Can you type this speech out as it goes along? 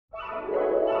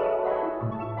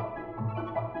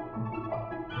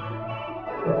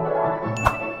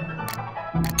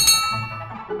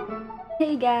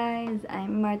guys!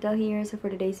 I'm Marta here. So for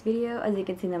today's video, as you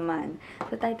can see naman,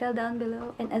 the title down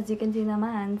below, and as you can see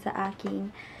naman sa aking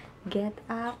get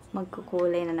up,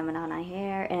 magkukulay na naman ako ng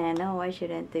hair. And I know I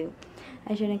shouldn't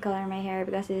color my hair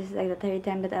because this is like the third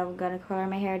time that I'm gonna color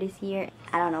my hair this year.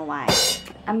 I don't know why.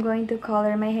 I'm going to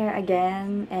color my hair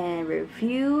again and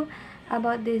review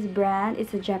about this brand.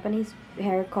 It's a Japanese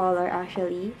hair color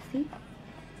actually. See?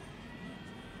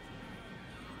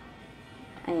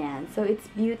 Ayan. So, it's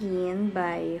Beauteen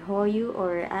by Hoyu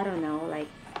or I don't know, like,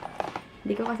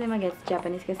 di ko kasi mag-gets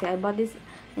Japanese kasi I bought this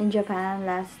in Japan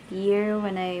last year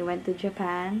when I went to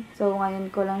Japan. So, ngayon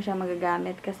ko lang siya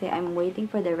magagamit kasi I'm waiting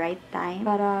for the right time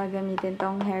para gamitin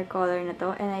tong hair color na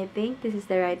to. And I think this is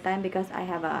the right time because I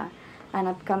have an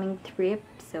upcoming trip.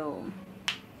 So,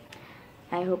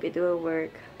 I hope it will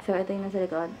work. So, ito yung nasa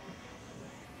likod.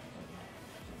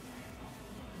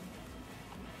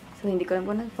 So, hindi ko lang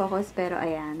po nag-focus, pero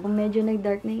ayan. Medyo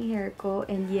nag-dark na yung hair ko.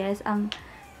 And yes, ang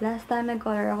last time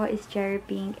nag-color ako is cherry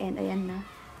pink. And ayan na.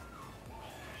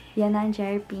 Yan na ang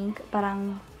cherry pink.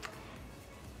 Parang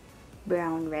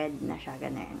brown-red na siya,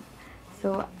 ganun.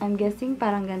 So, I'm guessing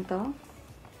parang ganito.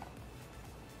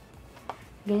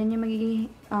 Ganyan yung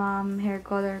magiging hair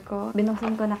color ko.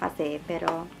 Binuksan ko na kasi,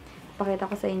 pero pakita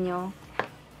ko sa inyo.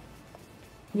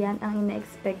 Yan ang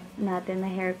ina-expect natin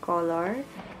na hair color.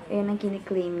 Ayan ang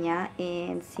kiniklaim niya.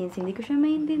 And since hindi ko siya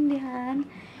maintindihan,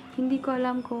 hindi ko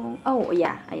alam kung... Oh,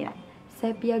 yeah. Ayan.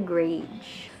 Sepia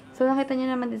Grayish. So, nakita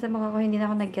niyo naman din sa mukha ko, hindi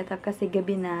na ako nag-get up kasi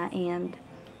gabi na. And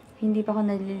hindi pa ako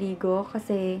naliligo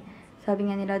kasi sabi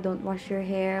nga nila, don't wash your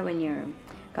hair when you're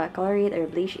color it or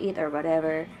bleach it or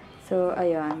whatever. So,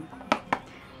 ayun.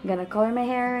 I'm gonna color my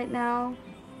hair right now.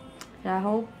 And I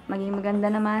hope maging maganda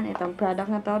naman itong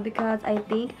product na to because I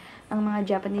think ang mga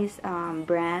Japanese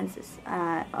brands,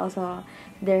 also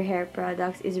their hair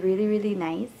products is really, really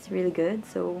nice, really good.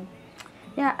 So,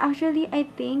 yeah, actually, I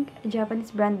think Japanese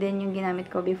brand din yung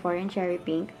ginamit ko before yung cherry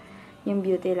pink, yung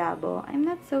Beauty Labo. I'm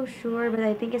not so sure, but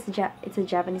I think it's a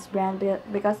Japanese brand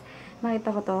because nakita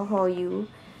ko to, Hoyu,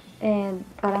 and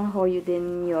parang Hoyu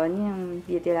din yon yung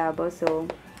Beauty Labo.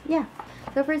 So, yeah.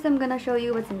 So, first, I'm gonna show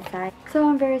you what's inside. So,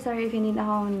 I'm very sorry if hindi na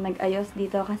ako nag-ayos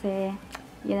dito kasi,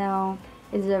 you know,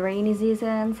 it's the rainy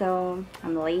season, so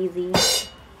I'm lazy.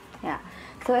 Yeah.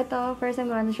 So, ito, first I'm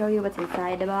going to show you what's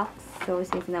inside the box. So,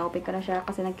 since na-open ko na siya,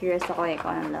 kasi na-curious ako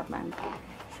kung anong laman.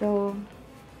 So,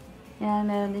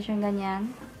 yan, meron din siyang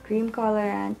ganyan. Cream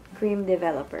colorant, cream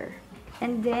developer.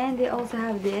 And then, they also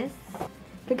have this.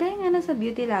 Kagaya nga na sa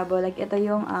Beauty Labo, like, ito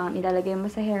yung ilalagay mo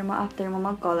sa hair mo after mo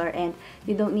mag-color and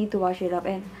you don't need to wash it up.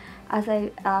 And as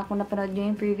kung napanood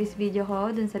nyo yung previous video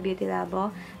ko dun sa Beauty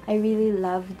Labo, I really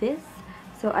love this.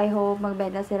 So, I hope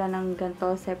magbenta sila ng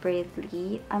ganito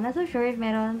separately. I'm not so sure if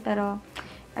meron, pero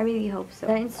I really hope so.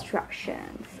 The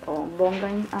instructions. Oh,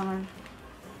 bongga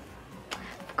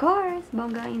of course,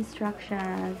 bongga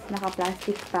instructions.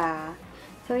 Naka-plastic pa.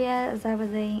 So, yeah, as I was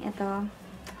saying, ito,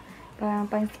 parang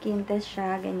pang skin test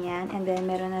siya, ganyan. And then,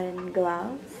 meron na rin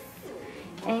gloves.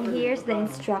 And here's the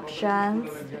instructions.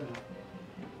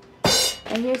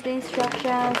 And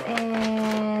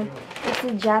it's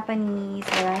in Japanese.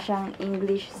 Wala siyang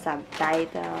English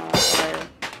subtitle. Or,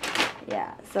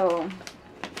 yeah. So,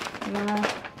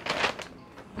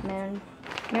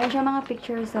 meron siyang mga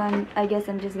pictures. So, I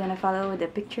guess I'm just gonna follow the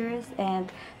pictures.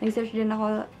 And, nag-search din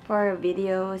ako for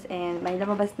videos. And, may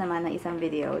lumabas naman ng isang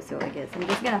video. So, I guess I'm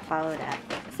just gonna follow that.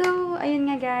 So, ayun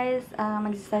nga guys,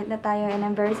 mag-start na tayo and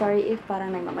I'm very sorry if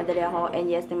parang nagmamadali ako and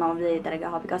yes, nagmamadali talaga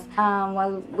ako because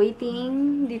while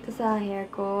waiting dito sa hair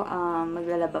ko,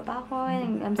 maglalaba pa ako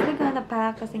and I'm still gonna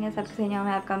pack kasi nga sabi ko sa inyo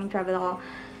may upcoming travel ako.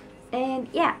 And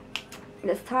yeah,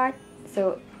 let's start.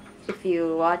 So, if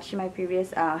you watch my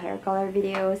previous hair color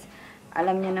videos,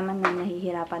 alam niyo naman na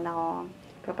nahihirapan ako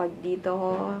kapag dito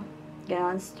ko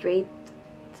gano'n straight.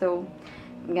 So,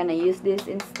 I'm gonna use this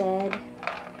instead.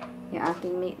 Yung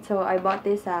aking mate. So, I bought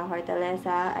this sa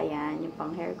Hortaleza. Ayan, yung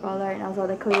pang hair color. And also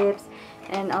the clips.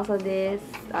 And also this.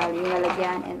 Yung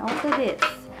lalagyan. And also this.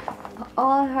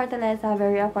 All Hortaleza.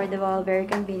 Very affordable. Very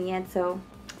convenient. So,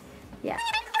 yeah.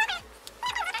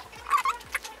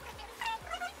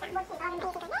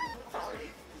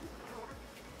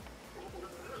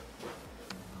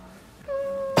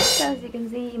 So, as you can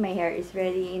see, my hair is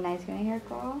ready. Nice ko na hair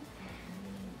ko.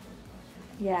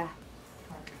 Yeah.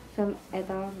 So,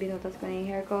 eto, binutas ko na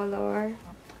yung hair color.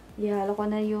 Ihalo ko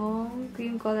na yung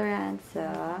cream colorant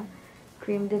sa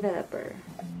cream developer.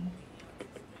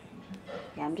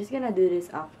 Yeah, I'm just gonna do this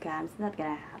off cam. It's not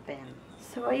gonna happen.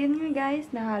 So, ayun nga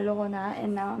guys, nahalo ko na.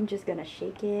 And now, I'm just gonna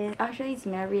shake it. Actually, it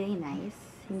smells really nice.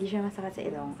 Hindi siya masakit sa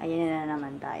ilong. Ayan na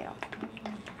naman tayo.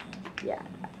 Yeah.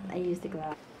 I used the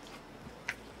glass.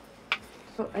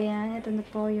 So, ayan, ito na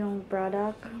po yung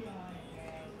product.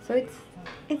 So,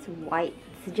 it's white.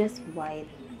 It's just white.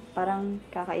 Parang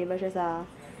kakaiba siya sa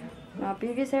mga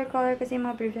previous hair color kasi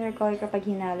mga previous hair color kapag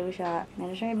hinalo siya,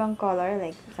 meron siyang ibang color.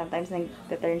 Like, sometimes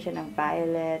nag-turn siya ng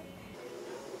violet.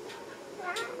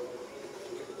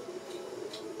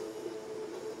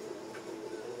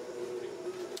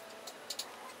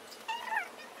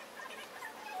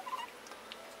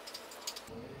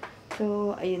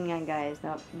 So, ayun nga guys,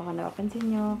 baka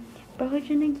napapansin nyo, bakit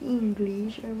siya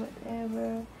nag-English or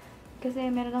whatever. Kasi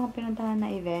meron akong pinuntahan na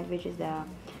event, which is the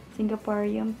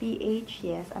Singaporean PH.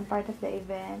 Yes, I'm part of the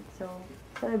event. So,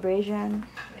 celebration,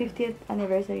 50th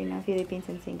anniversary ng Philippines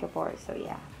and Singapore. So,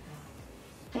 yeah.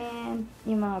 And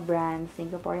yung mga brands,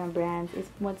 Singaporean brands,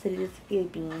 is mostly sa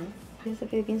Philippines. Sa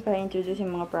Philippines, para introduce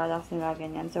yung mga products nila,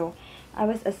 ganyan. So, I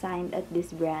was assigned at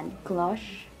this brand,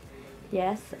 Clutch.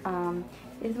 Yes,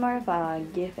 it's more of a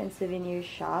gift and souvenir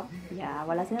shop. Yeah,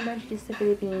 wala silang branch just sa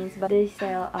Philippines, but they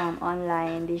sell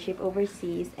online, they ship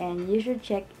overseas, and you should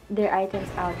check their items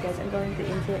out, guys. I'm going to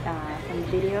insert some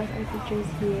videos or pictures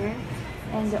here.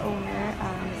 And the owner,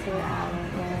 Sir Alan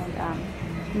and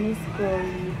Miss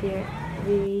Chloe, they're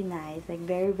really nice, like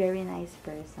very, very nice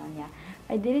person. Yeah,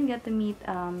 I didn't get to meet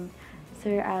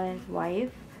Sir Alan's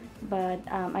wife, but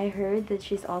I heard that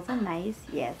she's also nice.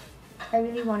 Yes. I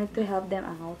really wanted to help them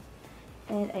out.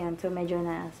 And ayun, so medyo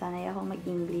na sanay ako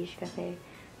mag-English kasi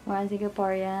mga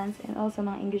Singaporeans and also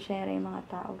mga Englishera yung mga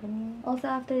tao. Ganun. Also,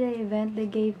 after the event, they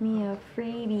gave me a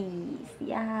freebies.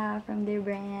 Yeah, from their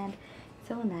brand.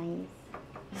 So nice.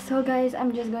 So guys,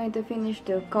 I'm just going to finish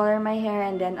to color my hair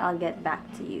and then I'll get back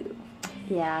to you.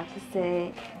 Yeah, kasi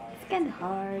it's kind of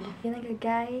hard. Yun na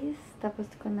guys, tapos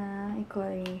ko na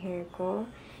i-color yung hair ko.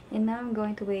 And now I'm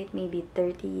going to wait maybe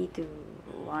 30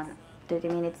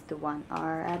 minutes to 1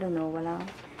 hour. I don't know, wala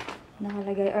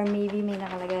nakalagay. Or maybe may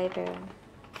nakalagay, pero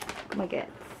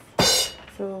magets.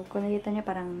 So, kung nakita niya,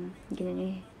 parang ganyan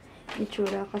yung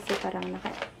itsura kasi parang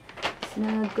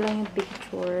sinunod ko lang yung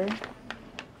picture.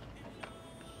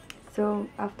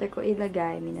 So, after ko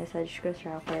ilagay, minasage ko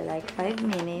siya for like 5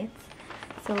 minutes.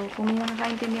 So, kung may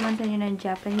nakakaintindi man sa inyo ng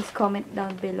Japanese, comment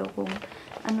down below kung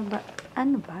ano ba,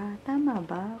 tama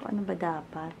ba? Ano ba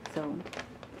dapat? So,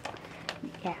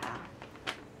 yeah.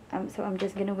 So, I'm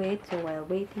just gonna wait. So, while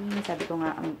waiting, sabi ko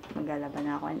nga, maglalaban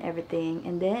na ako and everything.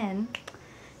 And then,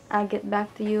 I'll get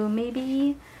back to you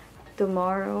maybe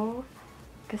tomorrow.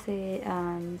 Kasi,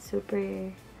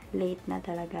 super late na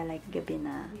talaga, like gabi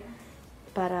na.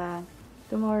 Para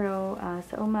tomorrow,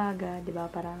 sa umaga,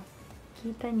 diba, para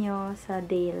kita nyo sa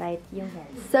daylight yung hair.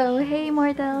 So, hey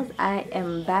mortals, I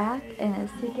am back. And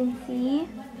as you can see,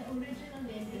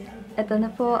 ito na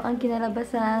po ang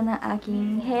kinalabasan ng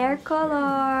aking hair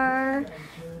color.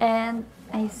 And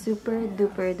I super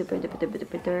duper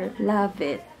love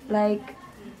it. Like,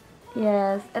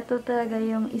 yes, ito talaga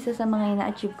yung isa sa mga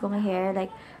ina-achieve kong hair.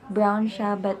 Like, brown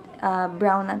siya, but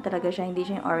brown na talaga siya. Hindi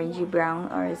siya yung orangey brown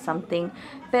or something.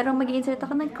 Pero mag-insert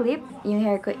ako ng clip. Yung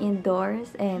hair ko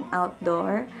indoors and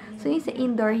outdoor. So, yung sa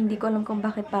indoor, hindi ko alam kung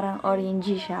bakit parang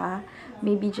orangey siya.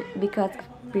 Maybe because of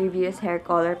previous hair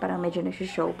color, parang medyo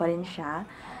nag-show pa rin siya.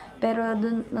 Pero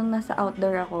dun, nung nasa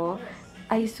outdoor ako,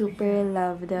 I super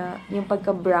love yung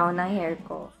pagka-brown ng hair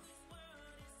ko.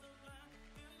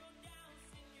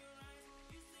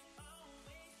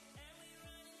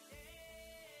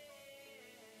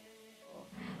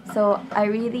 So, I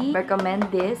really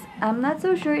recommend this. I'm not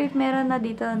so sure if meron na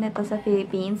dito nito sa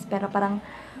Philippines, pero parang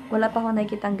wala pa akong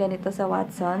nakikitang ganito sa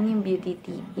Watson, yung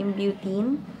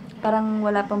Beauteen. Parang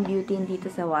wala pang Beauteen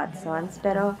dito sa Watsons.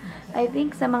 Pero, I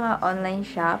think sa mga online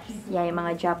shops, yung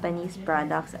mga Japanese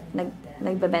products,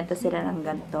 nagbebenta sila ng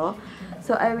ganito.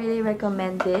 So, I really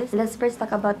recommend this. Let's first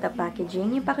talk about the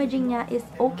packaging. Yung packaging niya is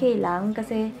okay lang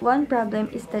kasi one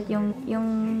problem is that yung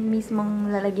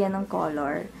mismong lalagyan ng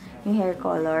color, yung hair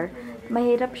color,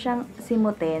 mahirap siyang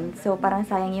simutin. So, parang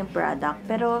sayang yung product.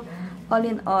 Pero, all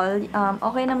in all,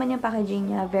 okay naman yung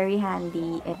packaging niya, very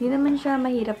handy. And hindi naman siya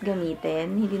mahirap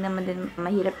gamitin, hindi naman din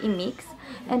mahirap i-mix.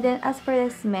 And then, as for the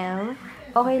smell,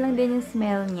 okay lang din yung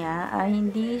smell niya.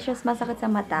 Hindi siya masakit sa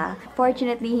mata.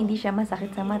 Fortunately, hindi siya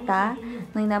masakit sa mata.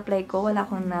 Nung ina-apply ko, wala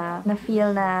akong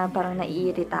na-feel na parang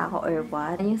naiirita ako or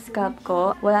what. Yung scalp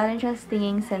ko, wala rin siya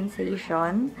stinging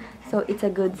sensation. So, it's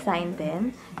a good sign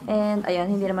din. And,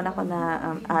 ayun, hindi naman ako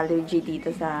na allergy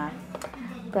dito sa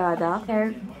product.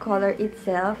 Hair color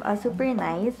itself, super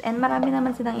nice. And marami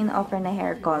naman silang in-offer na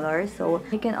hair color. So,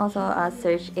 you can also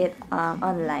search it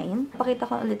online.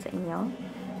 Pakita ko ulit sa inyo.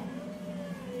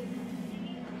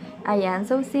 Ayan.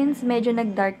 So, since medyo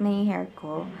nag-dark na yung hair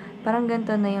ko, parang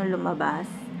ganito na yung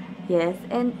lumabas. Yes,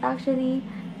 and actually,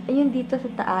 yung dito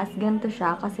sa taas, ganito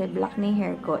siya kasi black na yung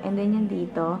hair ko. And then yung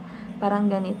dito,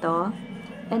 parang ganito.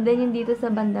 And then yung dito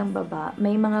sa bandang baba,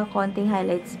 may mga konting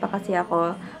highlights pa kasi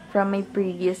ako from my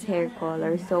previous hair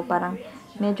color. So, parang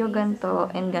medyo ganto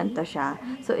and ganto siya.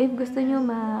 So, if gusto nyo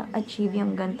ma-achieve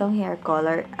yung gantong hair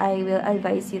color, I will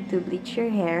advise you to bleach your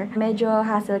hair. Medyo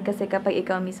hassle kasi kapag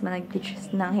ikaw mismo nag-bleach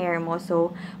ng hair mo.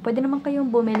 So, pwede naman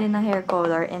kayong bumili ng hair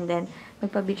color and then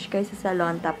magpa-bleach kayo sa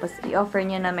salon tapos i-offer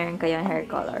nyo na meron kayong hair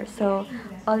color. So,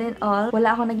 all in all,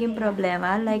 wala akong naging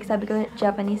problema. Like, sabi ko,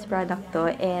 Japanese product to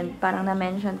and parang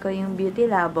na-mention ko yung Beauty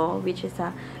Labo, which is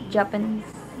a Japanese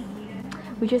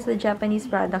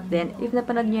product din. If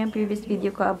napanood nyo yung previous video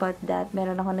ko about that,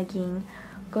 meron ako naging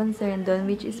concern doon,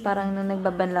 which is parang nung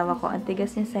nagbabanlaw ako, ang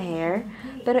tigas niya sa hair.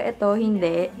 Pero ito,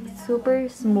 hindi. Super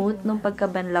smooth nung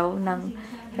pagkabanlaw ng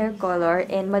hair color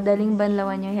and madaling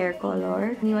banlawan yung hair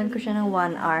color. Iniwan ko siya ng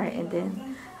 1 hour and then,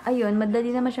 ayun,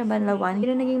 madali naman siya banlawan.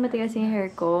 Hindi na naging matigas yung hair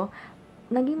ko.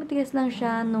 Naging matigas lang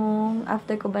siya nung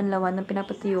after ko banlawan, nung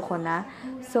pinapatuyo ko na.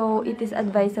 So, it is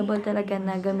advisable talaga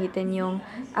na gamitin yung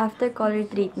after color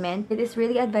treatment. It is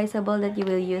really advisable that you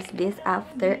will use this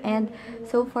after. And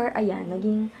so far, ayan,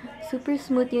 naging super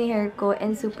smooth yung hair ko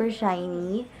and super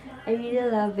shiny. I really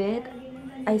love it.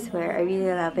 I swear, I really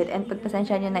love it. And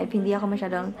pagpasensya nyo na if hindi ako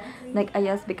masyadong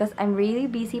nag-ayos because I'm really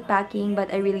busy packing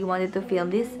but I really wanted to film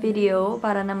this video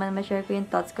para naman ma-share ko yung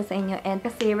thoughts ko sa inyo. And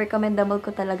kasi recommendable ko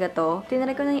talaga to.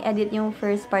 Tinry ko na i-edit yung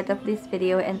first part of this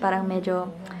video and parang medyo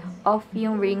off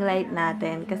yung ring light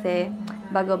natin kasi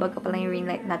bago-bago pa lang yung ring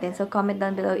light natin. So, comment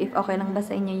down below if okay lang ba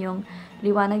sa inyo yung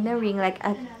liwanag ng ring light.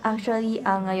 At actually,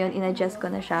 ngayon, in-adjust ko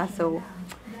na siya. So,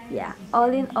 yeah, all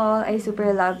in all, I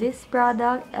super love this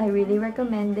product. I really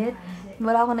recommend it.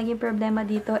 Wala akong naging problema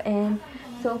dito and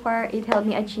so far, it helped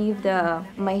me achieve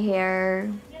my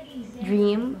hair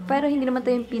dream. Pero hindi naman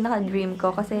to yung pinaka-dream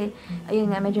ko kasi,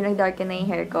 ayun nga, medyo nag-darken na yung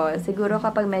hair ko. Siguro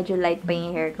kapag medyo light pa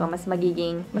yung hair ko, mas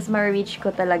ma-reach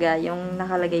ko talaga yung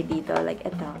nakalagay dito. Like,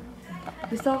 ito.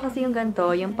 Gusto ko kasi yung ganito,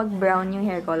 yung pag-brown yung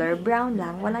hair color. Brown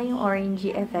lang, wala yung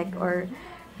orangey effect or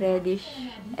reddish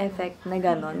effect na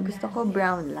ganon. Gusto ko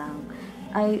brown lang.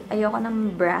 Ayoko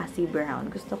ng brassy brown.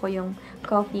 Gusto ko yung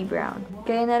coffee brown.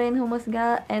 Kaya na rin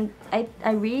humusga and I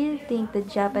really think the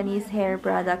Japanese hair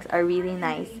products are really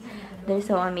nice. They're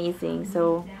so amazing.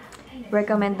 So,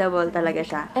 recommendable talaga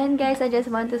siya. And guys, I just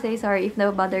want to say sorry if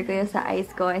na-bother kayo sa eyes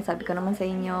ko. And sabi ko naman sa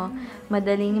inyo,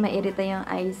 madaling mairita yung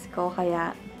eyes ko.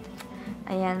 Kaya,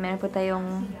 ayan, meron po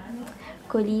tayong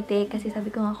kulite, kasi sabi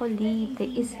ko nga, kulite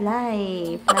is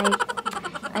life. Like,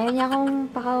 ayaw niya akong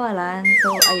pakawalan.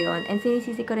 So, ayun. And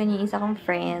sinisisi ko rin yung isa kong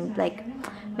friend. Like,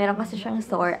 meron kasi siyang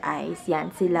sore eyes.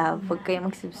 Yan, si Love. Huwag kayo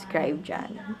mag-subscribe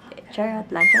dyan.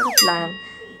 Charot lang, charot lang.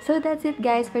 So, that's it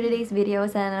guys for today's video.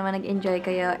 Sana naman nag-enjoy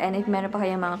kayo. And if meron pa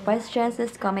kayong mga questions,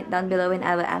 just comment down below and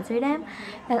I will answer them.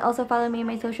 And also follow me on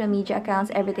my social media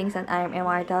accounts. Everything's on I Am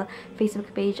Immortal.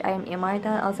 Facebook page, I Am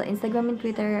Immortal. Also, Instagram and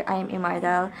Twitter, I Am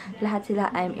Immortal. Lahat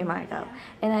sila, I Am Immortal.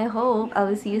 And I hope I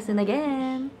will see you soon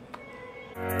again.